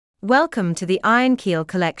Welcome to the Iron Keel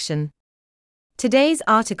collection. Today's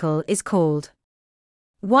article is called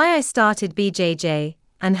Why I Started BJJ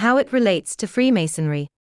and How It Relates to Freemasonry.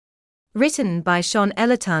 Written by Sean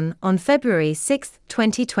Ellerton on February 6,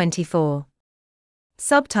 2024.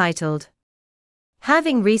 Subtitled,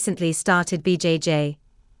 Having recently started BJJ,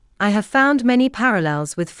 I have found many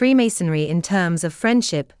parallels with Freemasonry in terms of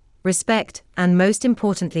friendship, respect, and most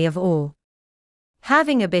importantly of all,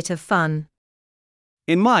 having a bit of fun.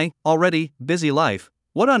 In my already busy life,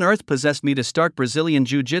 what on earth possessed me to start Brazilian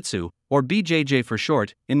Jiu-Jitsu, or BJJ for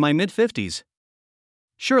short, in my mid-50s?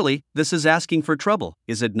 Surely, this is asking for trouble,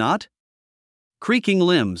 is it not? Creaking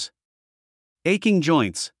limbs, aching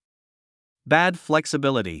joints, bad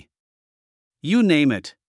flexibility. You name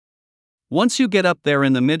it. Once you get up there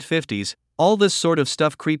in the mid-50s, all this sort of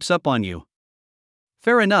stuff creeps up on you.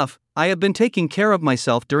 Fair enough, I have been taking care of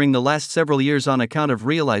myself during the last several years on account of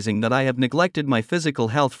realizing that I have neglected my physical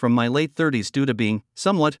health from my late 30s due to being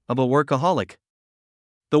somewhat of a workaholic.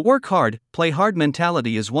 The work hard, play hard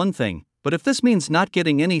mentality is one thing, but if this means not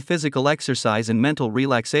getting any physical exercise and mental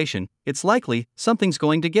relaxation, it's likely something's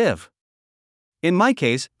going to give. In my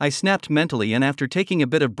case, I snapped mentally, and after taking a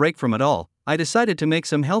bit of break from it all, I decided to make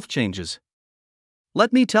some health changes.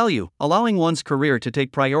 Let me tell you, allowing one's career to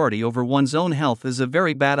take priority over one's own health is a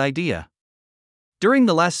very bad idea. During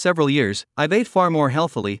the last several years, I've ate far more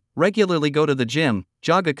healthily, regularly go to the gym,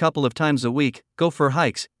 jog a couple of times a week, go for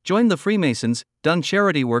hikes, joined the Freemasons, done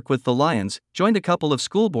charity work with the Lions, joined a couple of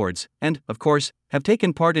school boards, and, of course, have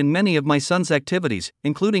taken part in many of my son's activities,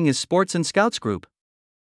 including his sports and scouts group.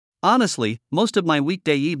 Honestly, most of my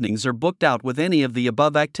weekday evenings are booked out with any of the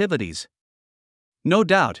above activities. No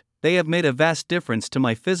doubt, they have made a vast difference to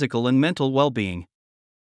my physical and mental well-being.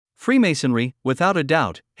 Freemasonry, without a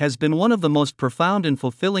doubt, has been one of the most profound and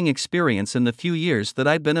fulfilling experiences in the few years that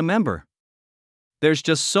I've been a member. There's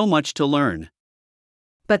just so much to learn.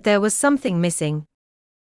 But there was something missing.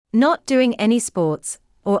 Not doing any sports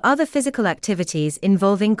or other physical activities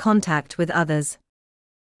involving contact with others.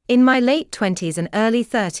 In my late 20s and early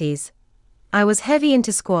 30s, I was heavy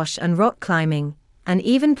into squash and rock climbing, and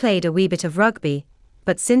even played a wee bit of rugby,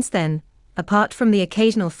 but since then, apart from the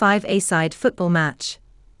occasional 5-a-side football match,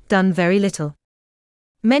 done very little.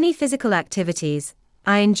 Many physical activities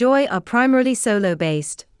I enjoy are primarily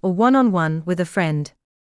solo-based or one-on-one with a friend.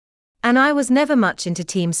 And I was never much into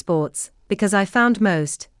team sports, because I found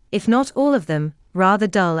most, if not all of them, rather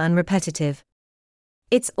dull and repetitive.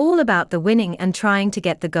 It's all about the winning and trying to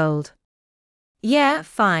get the gold. Yeah,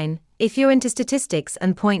 fine, if you're into statistics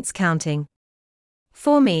and points counting.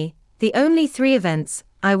 For me, the only 3 events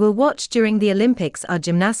I will watch during the Olympics are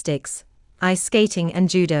gymnastics, ice skating and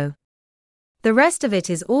judo. The rest of it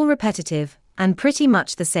is all repetitive, and pretty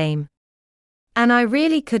much the same. And I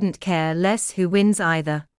really couldn't care less who wins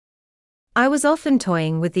either. I was often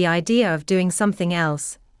toying with the idea of doing something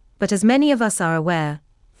else, but as many of us are aware,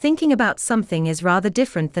 thinking about something is rather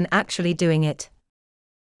different than actually doing it.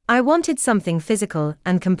 I wanted something physical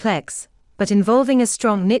and complex, but involving a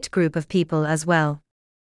strong knit group of people as well.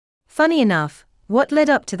 Funny enough, what led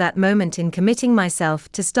up to that moment in committing myself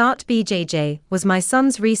to start BJJ was my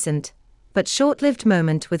son's recent, but short-lived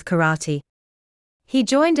moment with karate. He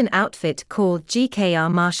joined an outfit called GKR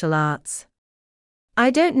Martial Arts.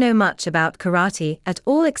 I don't know much about karate at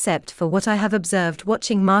all except for what I have observed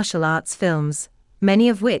watching martial arts films, many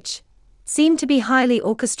of which seem to be highly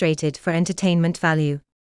orchestrated for entertainment value.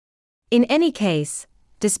 In any case,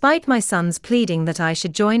 despite my son's pleading that I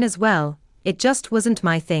should join as well, it just wasn't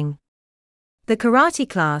my thing. The karate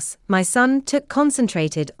class my son took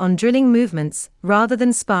concentrated on drilling movements rather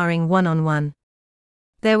than sparring one-on-one.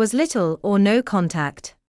 There was little or no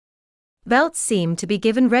contact. Belts seemed to be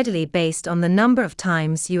given readily based on the number of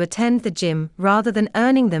times you attend the gym rather than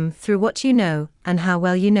earning them through what you know and how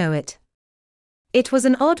well you know it. It was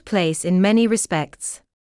an odd place in many respects.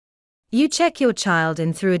 You check your child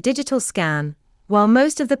in through a digital scan, while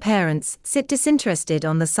most of the parents sit disinterested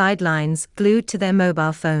on the sidelines glued to their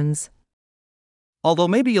mobile phones. Although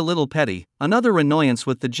maybe a little petty, another annoyance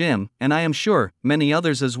with the gym, and I am sure many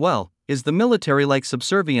others as well, is the military-like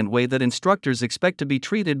subservient way that instructors expect to be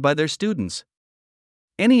treated by their students.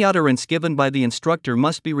 Any utterance given by the instructor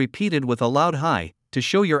must be repeated with a loud hi, to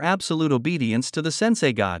show your absolute obedience to the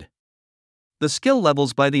sensei god. The skill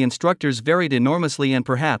levels by the instructors varied enormously, and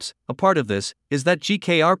perhaps a part of this is that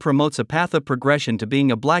GKR promotes a path of progression to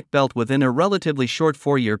being a black belt within a relatively short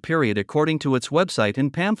 4-year period according to its website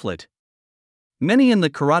and pamphlet. Many in the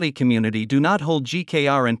karate community do not hold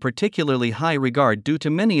GKR in particularly high regard due to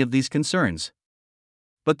many of these concerns.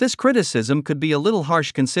 But this criticism could be a little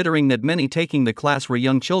harsh considering that many taking the class were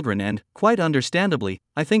young children and, quite understandably,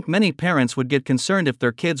 I think many parents would get concerned if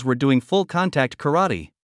their kids were doing full contact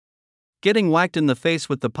karate. Getting whacked in the face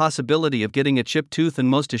with the possibility of getting a chipped tooth and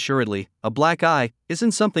most assuredly, a black eye,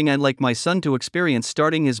 isn't something I'd like my son to experience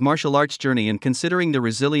starting his martial arts journey, and considering the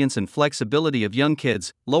resilience and flexibility of young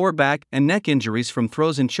kids, lower back and neck injuries from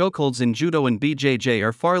throws and chokeholds in judo and BJJ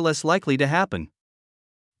are far less likely to happen.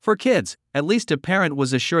 For kids, at least a parent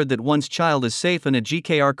was assured that one's child is safe in a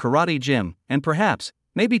GKR karate gym, and perhaps,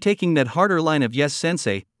 maybe taking that harder line of yes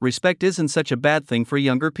sensei, respect isn't such a bad thing for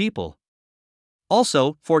younger people.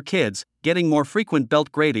 Also, for kids, getting more frequent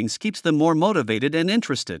belt gradings keeps them more motivated and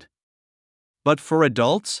interested. But for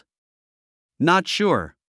adults? Not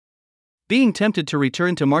sure. Being tempted to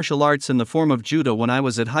return to martial arts in the form of judo when I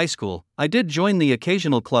was at high school, I did join the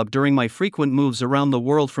occasional club during my frequent moves around the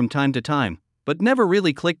world from time to time, but never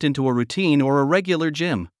really clicked into a routine or a regular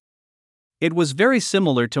gym. It was very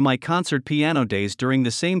similar to my concert piano days during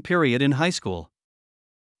the same period in high school.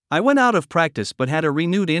 I went out of practice but had a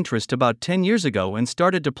renewed interest about 10 years ago and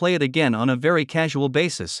started to play it again on a very casual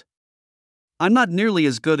basis. I'm not nearly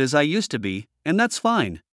as good as I used to be, and that's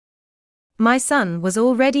fine. My son was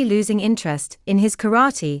already losing interest in his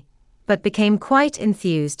karate, but became quite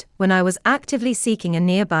enthused when I was actively seeking a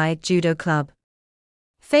nearby judo club.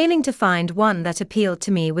 Failing to find one that appealed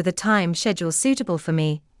to me with a time schedule suitable for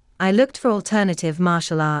me, I looked for alternative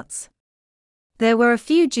martial arts. There were a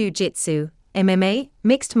few jiu-jitsu, MMA,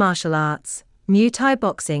 mixed martial arts, Muay Thai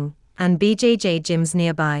boxing, and BJJ gyms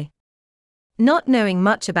nearby. Not knowing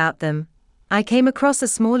much about them, I came across a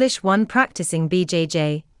smallish one practicing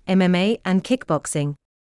BJJ, MMA, and kickboxing.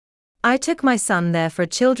 I took my son there for a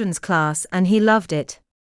children's class and he loved it.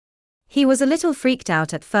 He was a little freaked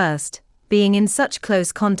out at first, being in such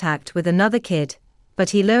close contact with another kid, but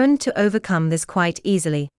he learned to overcome this quite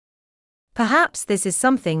easily. Perhaps this is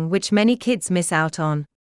something which many kids miss out on.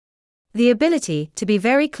 The ability to be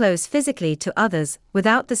very close physically to others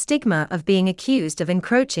without the stigma of being accused of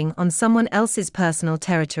encroaching on someone else's personal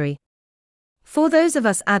territory. For those of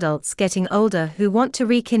us adults getting older who want to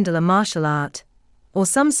rekindle a martial art, or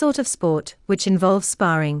some sort of sport which involves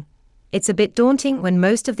sparring, it's a bit daunting when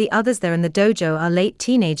most of the others there in the dojo are late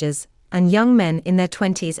teenagers and young men in their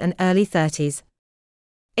 20s and early 30s.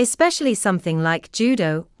 Especially something like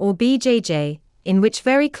judo or BJJ, in which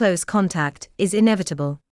very close contact is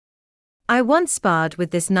inevitable. I once sparred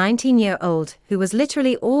with this 19-year-old who was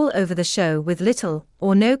literally all over the show with little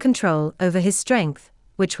or no control over his strength,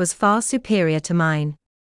 which was far superior to mine.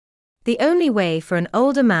 The only way for an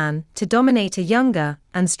older man to dominate a younger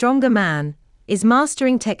and stronger man is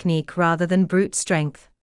mastering technique rather than brute strength.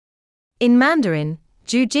 In Mandarin,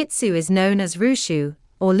 Jiu-Jitsu is known as Rushu,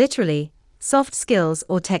 or literally, soft skills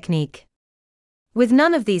or technique. With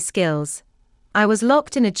none of these skills, I was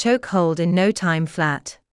locked in a choke hold in no time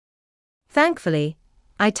flat. Thankfully,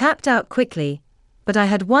 I tapped out quickly, but I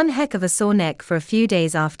had one heck of a sore neck for a few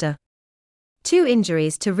days after. 2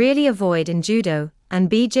 injuries to really avoid in judo and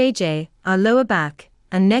BJJ are lower back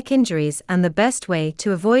and neck injuries, and the best way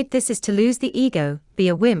to avoid this is to lose the ego, be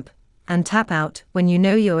a wimp, and tap out when you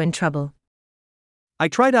know you're in trouble. I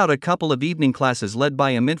tried out a couple of evening classes led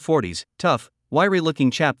by a mid-40s, tough,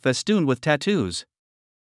 wiry-looking chap festooned with tattoos.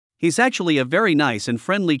 He's actually a very nice and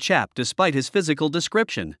friendly chap despite his physical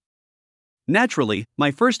description. Naturally, my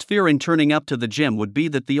first fear in turning up to the gym would be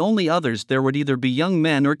that the only others there would either be young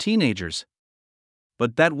men or teenagers.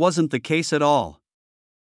 But that wasn't the case at all.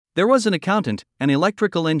 There was an accountant, an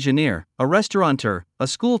electrical engineer, a restaurateur, a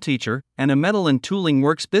school teacher, and a metal and tooling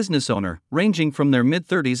works business owner, ranging from their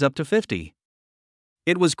mid-30s up to 50.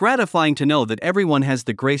 It was gratifying to know that everyone has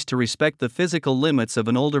the grace to respect the physical limits of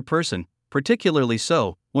an older person, particularly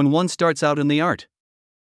so when one starts out in the art.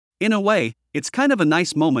 In a way, it's kind of a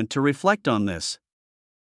nice moment to reflect on this.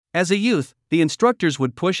 As a youth, the instructors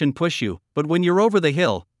would push and push you, but when you're over the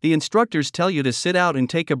hill, the instructors tell you to sit out and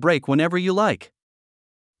take a break whenever you like.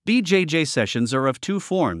 BJJ sessions are of 2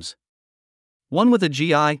 forms. One with a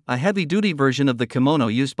GI, a heavy-duty version of the kimono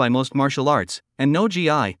used by most martial arts, and no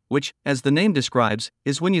GI, which, as the name describes,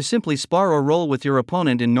 is when you simply spar or roll with your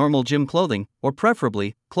opponent in normal gym clothing, or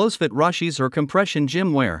preferably, close-fit rashis or compression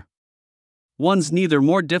gym wear. One's neither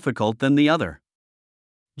more difficult than the other.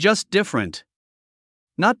 Just different.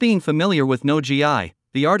 Not being familiar with no GI,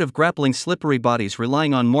 the art of grappling slippery bodies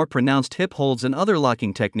relying on more pronounced hip holds and other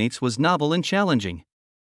locking techniques was novel and challenging.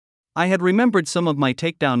 I had remembered some of my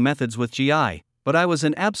takedown methods with GI, but I was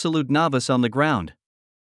an absolute novice on the ground.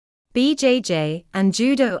 BJJ and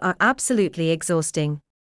judo are absolutely exhausting.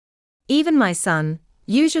 Even my son,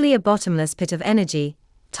 usually a bottomless pit of energy,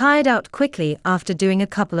 tired out quickly after doing a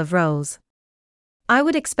couple of rolls. I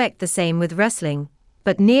would expect the same with wrestling,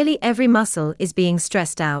 but nearly every muscle is being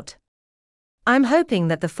stressed out. I'm hoping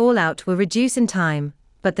that the fallout will reduce in time,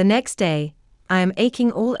 but the next day, I am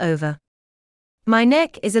aching all over. My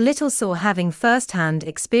neck is a little sore, having first-hand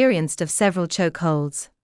experienced of several choke holds.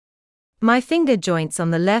 My finger joints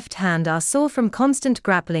on the left hand are sore from constant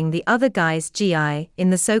grappling the other guy's GI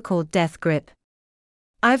in the so-called death grip.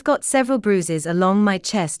 I've got several bruises along my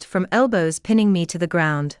chest from elbows pinning me to the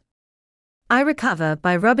ground. I recover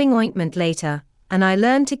by rubbing ointment later, and I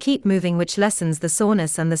learn to keep moving, which lessens the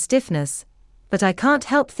soreness and the stiffness, but I can't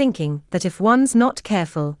help thinking that if one's not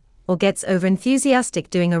careful, or gets over-enthusiastic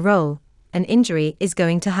doing a roll, an injury is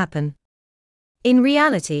going to happen. In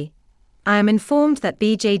reality, I am informed that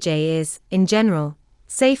BJJ is, in general,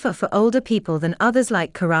 safer for older people than others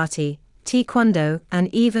like karate, taekwondo,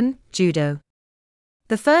 and even judo.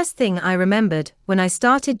 The first thing I remembered when I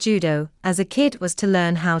started judo as a kid was to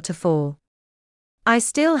learn how to fall. I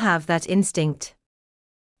still have that instinct.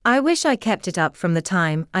 I wish I kept it up from the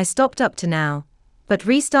time I stopped up to now, but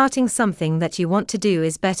restarting something that you want to do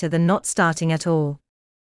is better than not starting at all.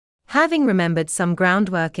 Having remembered some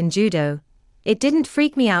groundwork in judo, it didn't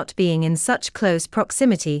freak me out being in such close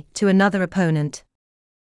proximity to another opponent.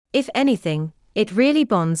 If anything, it really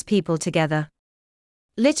bonds people together.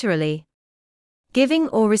 Literally. Giving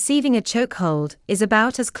or receiving a chokehold is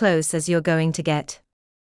about as close as you're going to get.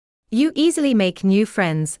 You easily make new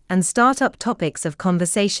friends and start up topics of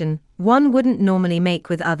conversation one wouldn't normally make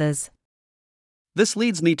with others. This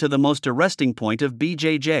leads me to the most arresting point of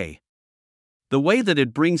BJJ. The way that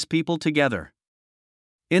it brings people together.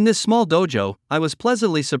 In this small dojo, I was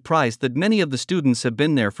pleasantly surprised that many of the students have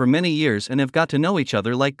been there for many years and have got to know each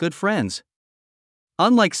other like good friends.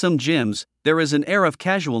 Unlike some gyms, there is an air of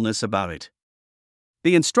casualness about it.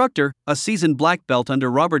 The instructor, a seasoned black belt under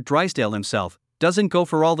Robert Drysdale himself, doesn't go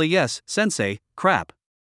for all the "yes, sensei" crap.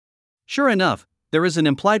 Sure enough, there is an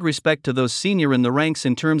implied respect to those senior in the ranks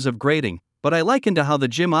in terms of grading, but I liken to how the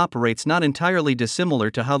gym operates not entirely dissimilar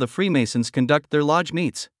to how the Freemasons conduct their lodge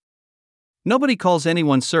meets. Nobody calls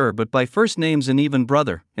anyone sir but by first names and even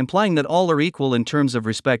brother, implying that all are equal in terms of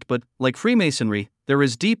respect, but, like Freemasonry, there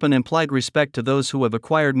is deep and implied respect to those who have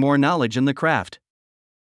acquired more knowledge in the craft.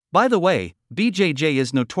 By the way, BJJ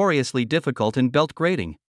is notoriously difficult in belt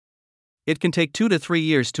grading. It can take 2 to 3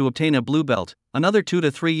 years to obtain a blue belt, another 2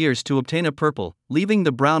 to 3 years to obtain a purple, leaving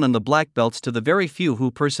the brown and the black belts to the very few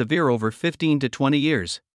who persevere over 15 to 20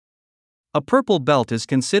 years. A purple belt is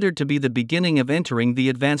considered to be the beginning of entering the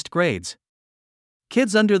advanced grades.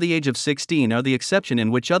 Kids under the age of 16 are the exception,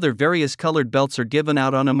 in which other various colored belts are given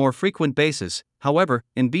out on a more frequent basis. However,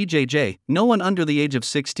 in BJJ, no one under the age of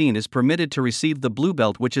 16 is permitted to receive the blue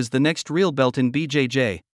belt, which is the next real belt in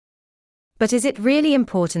BJJ. But is it really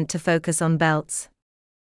important to focus on belts?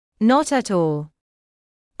 Not at all.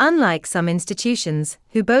 Unlike some institutions,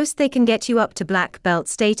 who boast they can get you up to black belt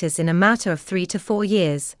status in a matter of 3 to 4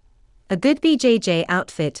 years, a good BJJ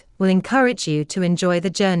outfit will encourage you to enjoy the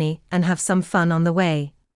journey and have some fun on the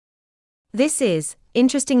way. This is,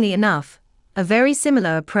 interestingly enough, a very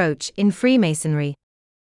similar approach in Freemasonry.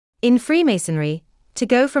 In Freemasonry, to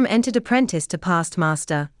go from entered apprentice to past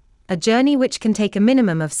master, a journey which can take a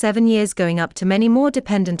minimum of 7 years, going up to many more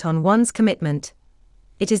dependent on one's commitment,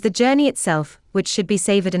 it is the journey itself which should be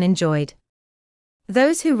savored and enjoyed.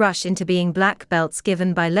 Those who rush into being black belts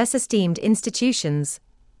given by less esteemed institutions,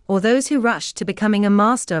 or those who rush to becoming a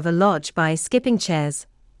master of a lodge by skipping chairs,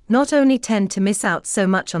 not only tend to miss out so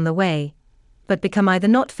much on the way, but become either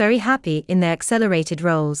not very happy in their accelerated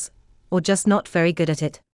roles, or just not very good at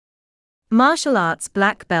it. Martial arts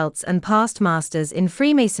black belts and past masters in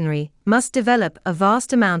Freemasonry must develop a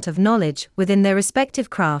vast amount of knowledge within their respective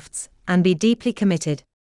crafts and be deeply committed.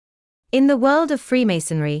 In the world of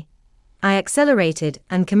Freemasonry, I accelerated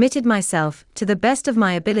and committed myself to the best of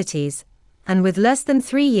my abilities, and with less than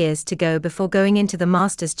 3 years to go before going into the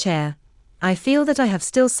master's chair, I feel that I have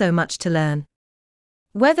still so much to learn.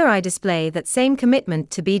 Whether I display that same commitment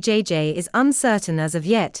to BJJ is uncertain as of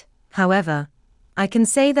yet, however, I can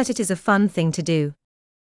say that it is a fun thing to do.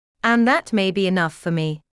 And that may be enough for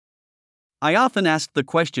me. I often ask the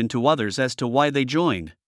question to others as to why they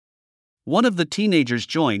joined. One of the teenagers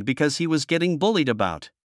joined because he was getting bullied about.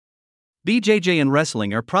 BJJ and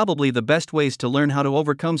wrestling are probably the best ways to learn how to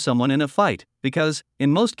overcome someone in a fight, because,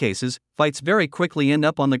 in most cases, fights very quickly end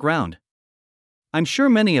up on the ground. I'm sure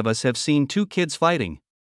many of us have seen 2 kids fighting.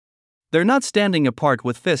 They're not standing apart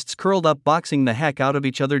with fists curled up boxing the heck out of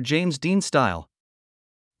each other James Dean style.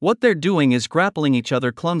 What they're doing is grappling each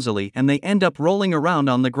other clumsily, and they end up rolling around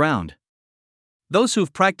on the ground. Those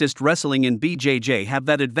who've practiced wrestling in BJJ have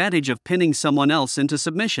that advantage of pinning someone else into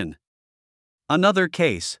submission. Another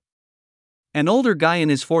case. An older guy in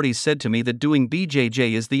his 40s said to me that doing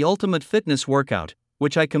BJJ is the ultimate fitness workout,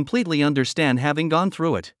 which I completely understand having gone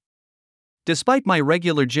through it. Despite my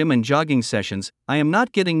regular gym and jogging sessions, I am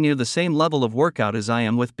not getting near the same level of workout as I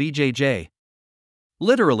am with BJJ.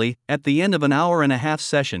 Literally, at the end of an hour-and-a-half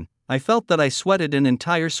session, I felt that I sweated an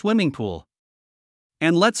entire swimming pool.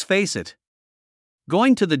 And let's face it,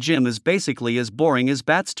 going to the gym is basically as boring as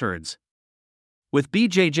bats' turds. With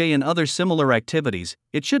BJJ and other similar activities,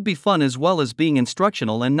 it should be fun as well as being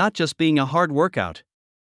instructional and not just being a hard workout.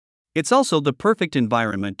 It's also the perfect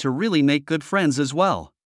environment to really make good friends as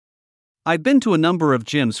well. I've been to a number of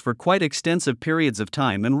gyms for quite extensive periods of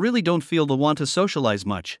time and really don't feel the want to socialize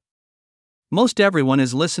much. Most everyone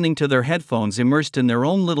is listening to their headphones, immersed in their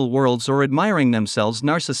own little worlds or admiring themselves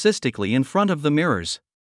narcissistically in front of the mirrors.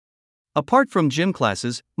 Apart from gym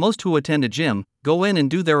classes, most who attend a gym go in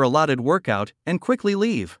and do their allotted workout and quickly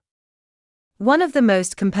leave. One of the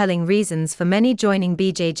most compelling reasons for many joining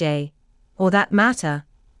BJJ, or that matter,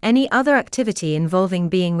 any other activity involving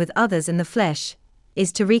being with others in the flesh,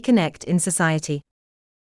 is to reconnect in society.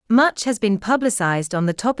 Much has been publicized on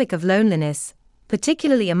the topic of loneliness,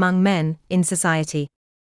 particularly among men in society.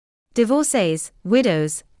 Divorcees,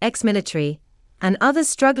 widows, ex-military, and others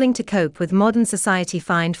struggling to cope with modern society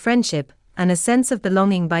find friendship and a sense of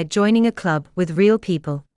belonging by joining a club with real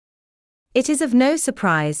people. It is of no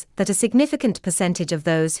surprise that a significant percentage of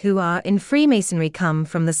those who are in Freemasonry come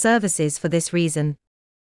from the services for this reason.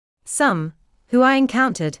 Some, who I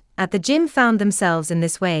encountered at the gym, found themselves in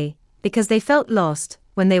this way because they felt lost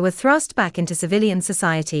when they were thrust back into civilian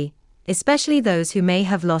society, especially those who may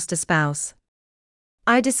have lost a spouse.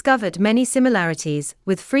 I discovered many similarities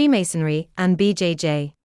with Freemasonry and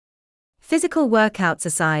BJJ. Physical workouts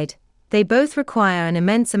aside, they both require an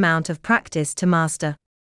immense amount of practice to master.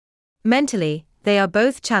 Mentally, they are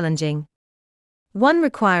both challenging. One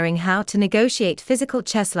requiring how to negotiate physical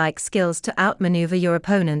chess-like skills to outmaneuver your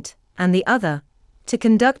opponent, and the other, to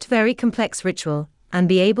conduct very complex ritual and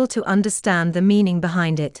be able to understand the meaning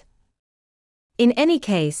behind it. In any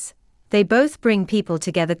case, they both bring people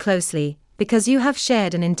together closely because you have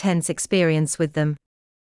shared an intense experience with them.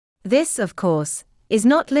 This, of course, is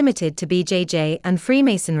not limited to BJJ and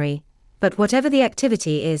Freemasonry, but whatever the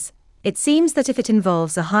activity is, it seems that if it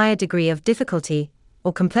involves a higher degree of difficulty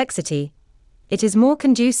or complexity, it is more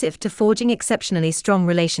conducive to forging exceptionally strong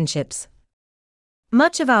relationships.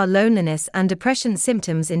 Much of our loneliness and depression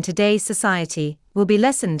symptoms in today's society will be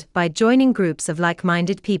lessened by joining groups of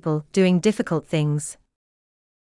like-minded people doing difficult things.